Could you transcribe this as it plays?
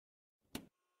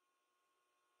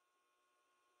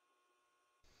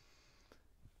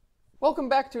Welcome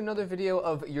back to another video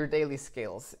of Your Daily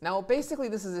Scales. Now, basically,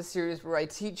 this is a series where I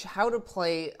teach how to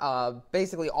play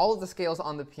basically all of the scales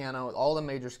on the piano, all the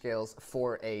major scales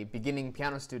for a beginning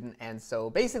piano student. And so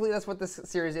basically that's what this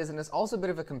series is, and it's also a bit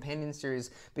of a companion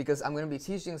series because I'm going to be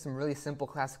teaching some really simple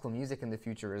classical music in the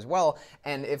future as well.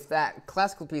 And if that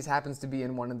classical piece happens to be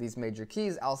in one of these major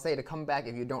keys, I'll say to come back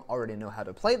if you don't already know how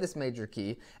to play this major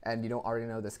key and you don't already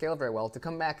know the scale very well, to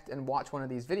come back and watch one of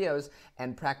these videos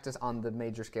and practice on the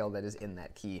major scale that is in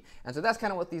that key. And so that's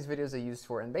kind of what these videos are used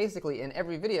for, and basically in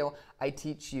every video I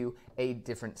teach you a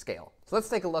different scale. So let's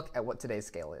take a look at what today's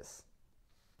scale is.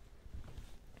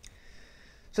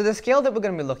 So the scale that we're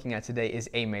going to be looking at today is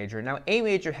A major. Now A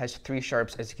major has three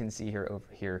sharps, as you can see here over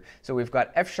here. So we've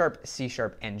got F sharp, C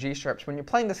sharp, and G sharps. When you're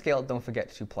playing the scale, don't forget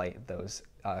to play those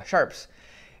sharps.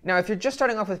 Now, if you're just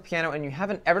starting off with piano and you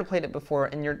haven't ever played it before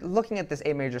and you're looking at this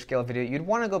A major scale video, you'd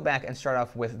want to go back and start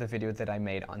off with the video that I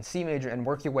made on C major and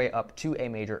work your way up to A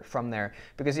major from there.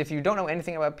 Because if you don't know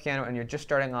anything about piano and you're just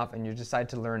starting off and you decide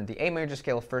to learn the A major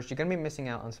scale first, you're going to be missing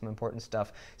out on some important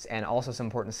stuff and also some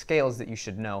important scales that you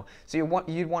should know. So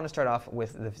you'd want to start off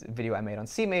with the video I made on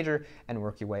C major and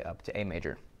work your way up to A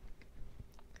major.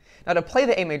 Now, to play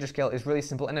the A major scale is really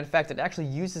simple, and in fact it actually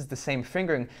uses the same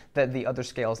fingering that the other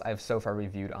scales I've so far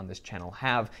reviewed on this channel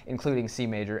have, including C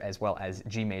major as well as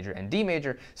G major and D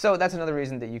major. So that's another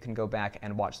reason that you can go back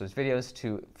and watch those videos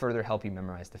to further help you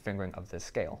memorize the fingering of this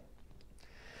scale.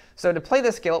 So to play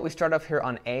this scale, we start off here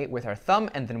on A with our thumb,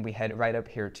 and then we head right up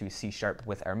here to C sharp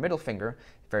with our middle finger.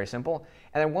 Very simple.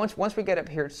 And then once we get up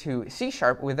here to C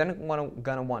sharp, we're then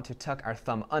gonna want to tuck our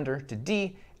thumb under to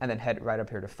D, and then head right up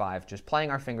here to 5, just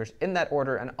playing our fingers in that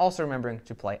order, and also remembering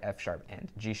to play F sharp and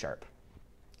G sharp.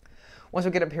 Once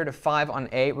we get up here to 5 on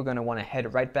A, we're going to want to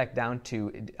head right back down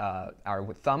to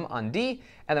our thumb on D,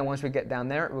 and then once we get down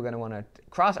there, we're going to want to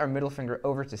cross our middle finger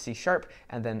over to C sharp,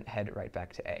 and then head right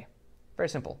back to A. Very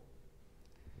simple.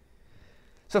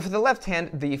 So for the left hand,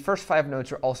 the first 5 notes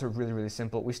are also really, really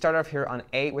simple. We start off here on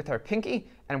A with our pinky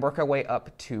and work our way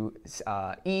up to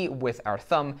E with our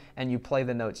thumb, and you play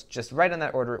the notes just right in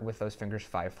that order with those fingers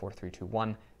 5, 4, 3, 2,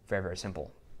 1. Very, very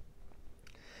simple.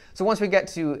 So once we get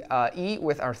to E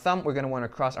with our thumb, we're going to want to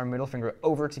cross our middle finger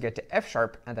over to get to F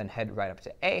sharp and then head right up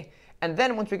to A. And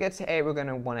then once we get to A, we're going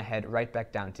to want to head right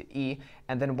back down to E.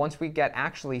 And then once we get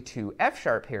actually to F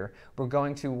sharp here, we're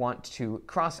going to want to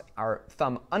cross our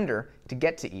thumb under to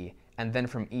get to E. And then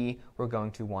from E, we're going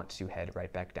to want to head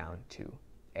right back down to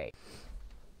A.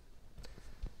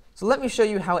 So let me show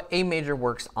you how A major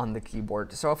works on the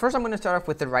keyboard. So first I'm going to start off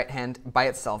with the right hand by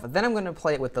itself, and then I'm going to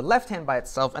play it with the left hand by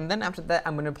itself, and then after that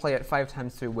I'm going to play it 5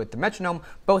 times through with the metronome,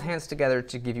 both hands together,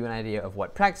 to give you an idea of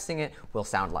what practicing it will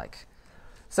sound like.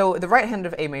 So the right hand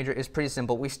of A major is pretty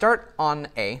simple. We start on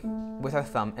A with our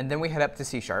thumb, and then we head up to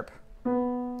C sharp,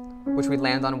 which we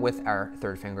land on with our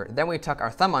third finger. Then we tuck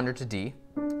our thumb under to D,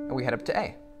 and we head up to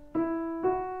A.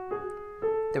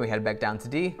 Then we head back down to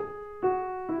D.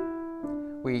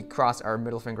 We cross our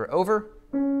middle finger over,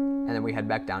 and then we head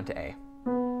back down to A.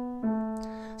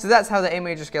 So that's how the A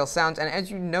major scale sounds, and as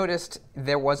you noticed,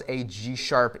 there was a G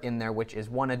sharp in there, which is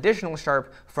one additional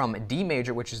sharp from D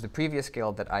major, which is the previous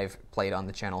scale that I've played on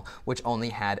the channel, which only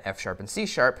had F sharp and C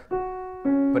sharp,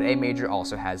 but A major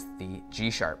also has the G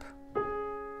sharp.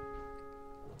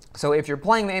 So if you're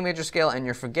playing the A major scale and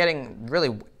you're forgetting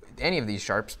really any of these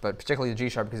sharps, but particularly the G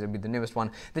sharp because it would be the newest one,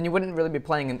 then you wouldn't really be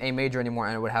playing an A major anymore,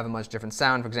 and it would have a much different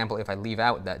sound. For example, if I leave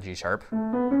out that G sharp,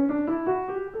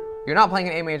 you're not playing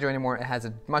an A major anymore. It has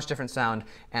a much different sound,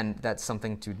 and that's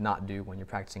something to not do when you're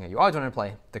practicing it. You always want to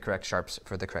play the correct sharps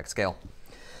for the correct scale.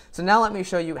 So now let me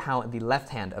show you how the left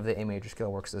hand of the A major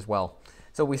scale works as well.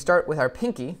 So we start with our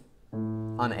pinky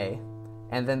on A,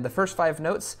 and then the first 5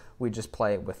 notes we just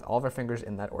play with all of our fingers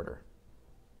in that order.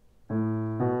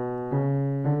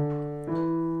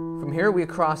 From here we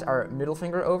cross our middle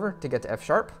finger over to get to F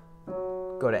sharp,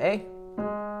 go to A.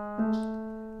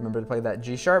 Remember to play that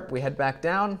G sharp. We head back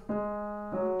down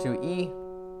to E,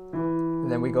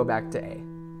 and then we go back to A.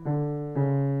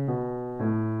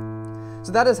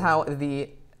 So that is how the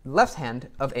left hand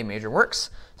of A major works.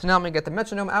 So now I'm going to get the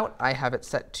metronome out. I have it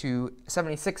set to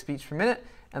 76 beats per minute,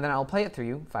 and then I'll play it through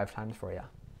you 5 times for you.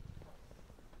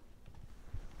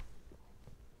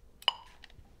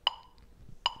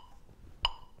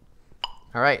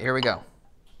 All right, here we go.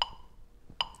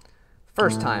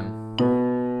 First time.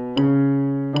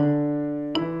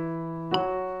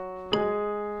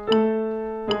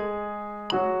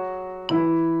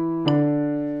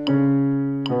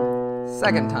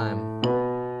 Second time.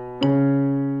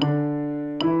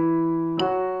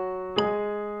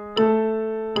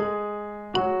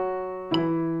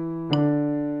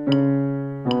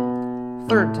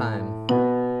 Third time.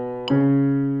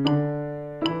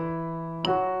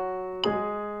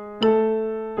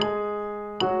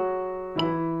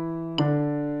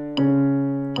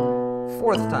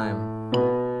 Fourth time.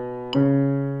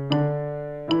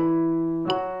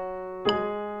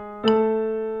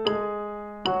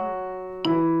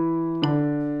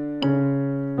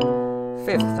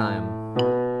 Fifth time.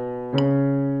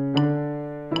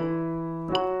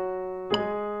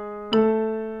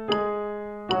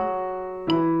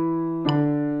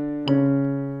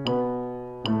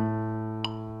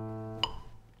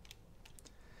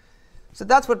 So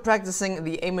that's what practicing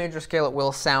the A major scale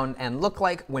will sound and look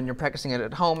like when you're practicing it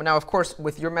at home. Now, of course,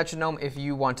 with your metronome, if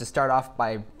you want to start off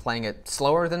by playing it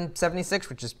slower than 76,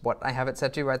 which is what I have it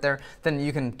set to right there, then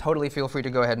you can totally feel free to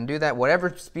go ahead and do that.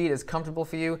 Whatever speed is comfortable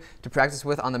for you to practice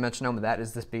with on the metronome, that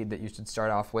is the speed that you should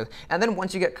start off with. And then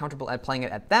once you get comfortable at playing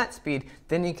it at that speed,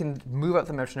 then you can move up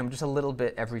the metronome just a little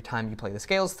bit every time you play the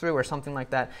scales through or something like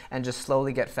that, and just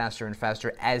slowly get faster and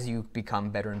faster as you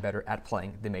become better and better at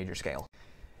playing the major scale.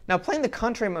 Now, playing the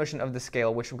contrary motion of the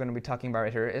scale, which we're going to be talking about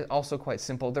right here, is also quite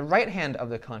simple. The right hand of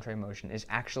the contrary motion is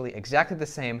actually exactly the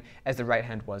same as the right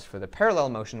hand was for the parallel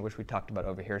motion, which we talked about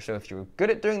over here. So if you're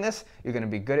good at doing this, you're going to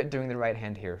be good at doing the right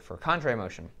hand here for contrary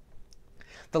motion.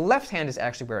 The left hand is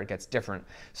actually where it gets different.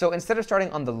 So instead of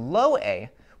starting on the low A,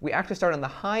 we actually start on the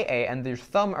high A, and your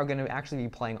thumb are going to actually be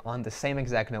playing on the same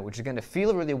exact note, which is going to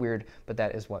feel really weird, but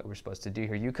that is what we're supposed to do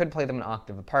here. You could play them an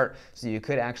octave apart, so you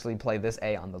could actually play this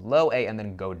A on the low A and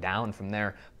then go down from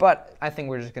there, but I think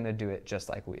we're just going to do it just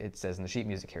like it says in the sheet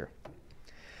music here.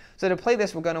 So to play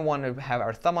this, we're going to want to have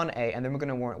our thumb on A, and then we're going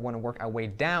to want to work our way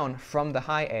down from the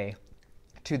high A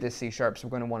to this C sharp. So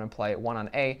we're going to want to play 1 on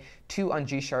A, 2 on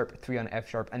G sharp, 3 on F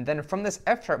sharp, and then from this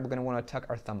F sharp, we're going to want to tuck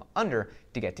our thumb under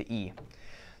to get to E.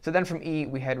 So then from E,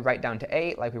 we head right down to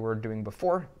A, like we were doing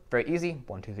before. Very easy,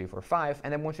 1, 2, 3, 4, 5.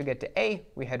 And then once we get to A,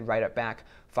 we head right up back,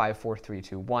 5, 4, 3,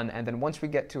 2, 1. And then once we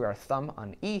get to our thumb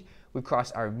on E, we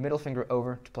cross our middle finger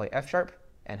over to play F sharp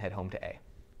and head home to A.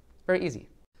 Very easy.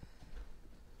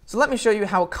 So let me show you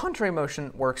how contrary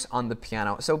motion works on the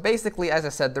piano. So basically, as I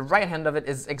said, the right hand of it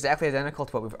is exactly identical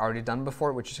to what we've already done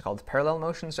before, which is called parallel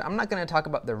motion. So I'm not going to talk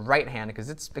about the right hand because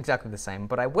it's exactly the same,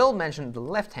 but I will mention the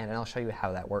left hand, and I'll show you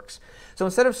how that works. So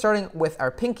instead of starting with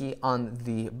our pinky on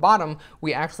the bottom,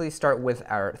 we actually start with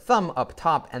our thumb up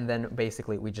top, and then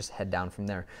basically we just head down from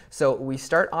there. So we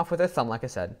start off with our thumb, like I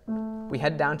said. We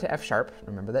head down to F sharp.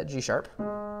 Remember that G sharp.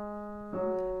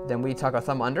 Then we tuck our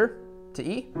thumb under to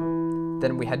E.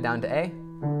 Then we head down to A,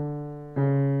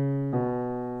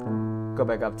 go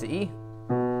back up to E,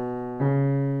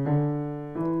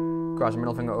 cross our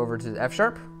middle finger over to F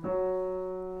sharp,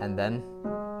 and then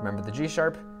remember the G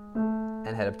sharp,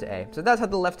 and head up to A. So that's how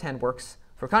the left hand works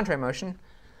for contrary motion.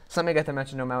 So let me get the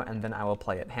metronome out, and then I will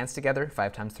play it. Hands together,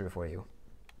 5 times through for you.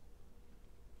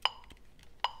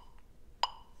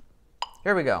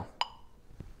 Here we go.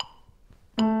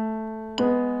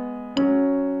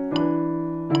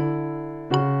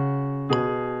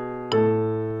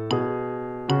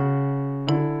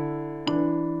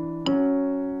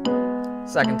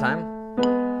 Second time.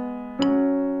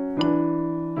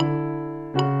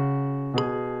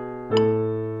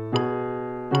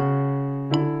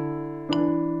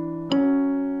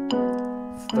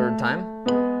 Third time.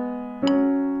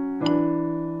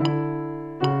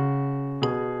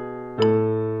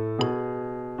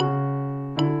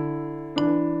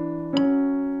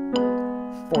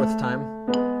 Fourth time.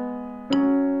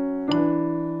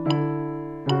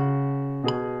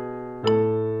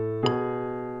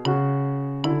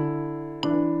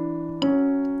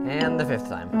 And the fifth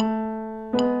time.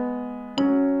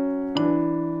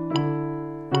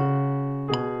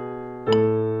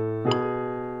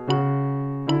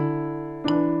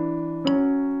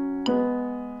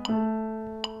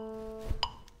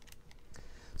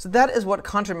 So that is what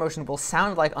contrary motion will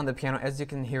sound like on the piano. As you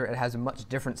can hear, it has a much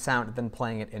different sound than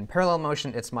playing it in parallel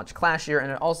motion. It's much clashier,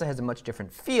 and it also has a much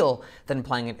different feel than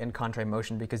playing it in contrary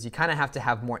motion, because you kind of have to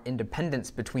have more independence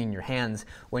between your hands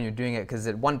when you're doing it, because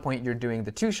at one point you're doing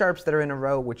the 2 sharps that are in a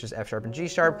row, which is F sharp and G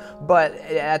sharp, but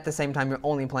at the same time you're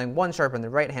only playing 1 sharp on the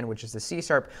right hand, which is the C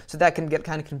sharp, so that can get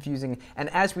kind of confusing.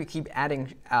 And as we keep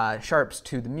adding sharps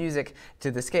to the music, to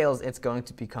the scales, it's going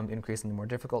to become increasingly more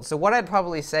difficult. So what I'd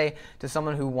probably say to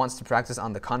someone who wants to practice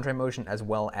on the contrary motion as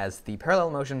well as the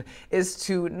parallel motion is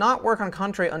to not work on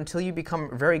contrary until you become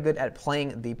very good at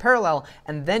playing the parallel,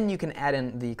 and then you can add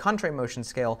in the contrary motion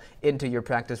scale into your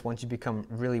practice once you become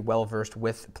really well versed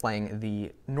with playing the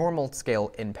normal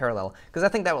scale in parallel, because I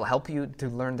think that will help you to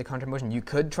learn the contrary motion. You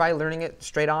could try learning it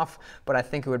straight off, but I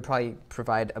think it would probably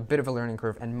provide a bit of a learning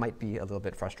curve and might be a little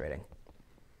bit frustrating.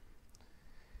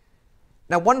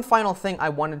 Now, one final thing I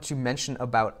wanted to mention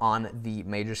about on the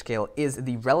major scale is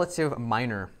the relative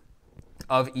minor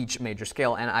of each major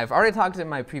scale, and I've already talked in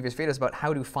my previous videos about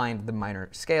how to find the minor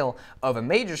scale of a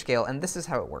major scale, and this is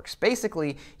how it works.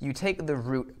 Basically, you take the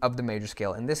root of the major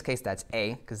scale. In this case, that's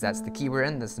A, because that's the key we're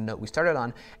in, that's the note we started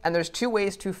on, and there's two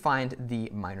ways to find the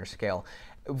minor scale.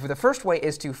 The first way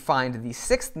is to find the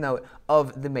sixth note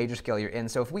of the major scale you're in.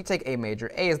 So if we take A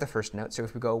major, A is the first note, so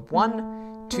if we go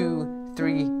 1, 2,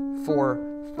 3,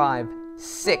 4, 5,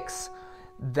 6,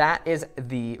 that is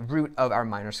the root of our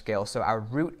minor scale. So our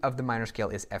root of the minor scale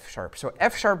is F sharp. So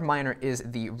F sharp minor is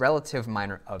the relative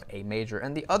minor of A major.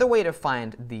 And the other way to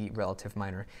find the relative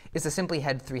minor is to simply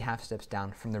head 3 half steps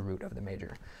down from the root of the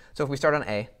major. So if we start on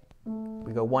A,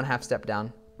 we go 1 half step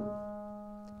down,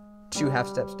 2 half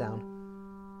steps down,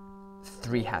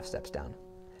 3 half steps down.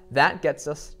 That gets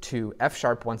us to F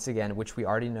sharp once again, which we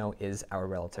already know is our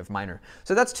relative minor.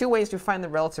 So that's two ways to find the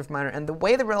relative minor, and the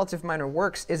way the relative minor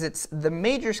works is it's the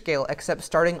major scale except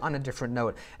starting on a different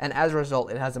note, and as a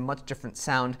result it has a much different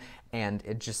sound, and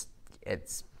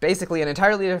it's basically an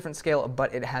entirely different scale,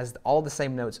 but it has all the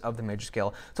same notes of the major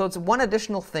scale. So it's one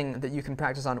additional thing that you can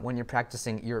practice on when you're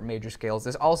practicing your major scales,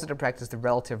 is also to practice the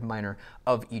relative minor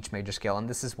of each major scale, and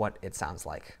this is what it sounds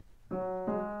like.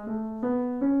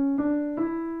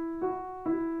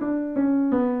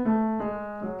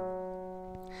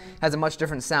 Has a much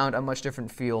different sound, a much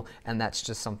different feel, and that's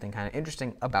just something kind of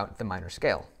interesting about the minor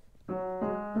scale.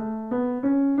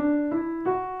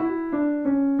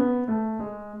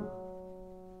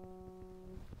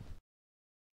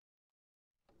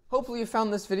 Hopefully you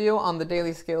found this video on the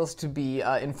daily scales to be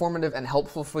informative and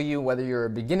helpful for you, whether you're a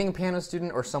beginning piano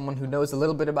student or someone who knows a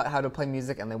little bit about how to play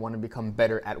music and they want to become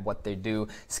better at what they do.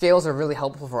 Scales are really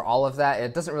helpful for all of that.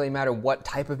 It doesn't really matter what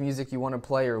type of music you want to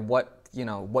play or what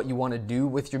you want to do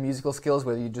with your musical skills,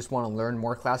 whether you just want to learn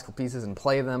more classical pieces and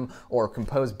play them, or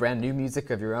compose brand new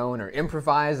music of your own, or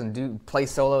improvise and play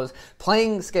solos.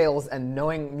 Playing scales and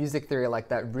knowing music theory like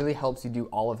that really helps you do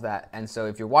all of that. And so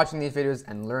if you're watching these videos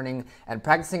and learning and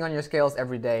practicing on your scales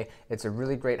every day, it's a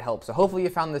really great help. So hopefully you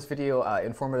found this video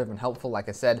informative and helpful. Like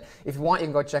I said, if you want, you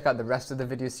can go check out the rest of the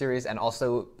video series, and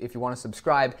also if you want to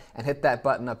subscribe and hit that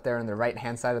button up there on the right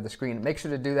hand side of the screen, make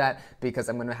sure to do that, because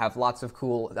I'm going to have lots of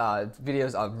cool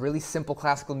videos of really simple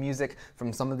classical music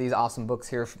from some of these awesome books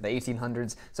here from the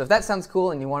 1800s. So if that sounds cool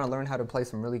and you want to learn how to play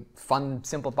some really fun,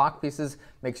 simple Bach pieces,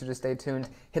 make sure to stay tuned,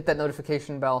 hit that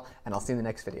notification bell, and I'll see you in the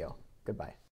next video.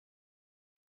 Goodbye.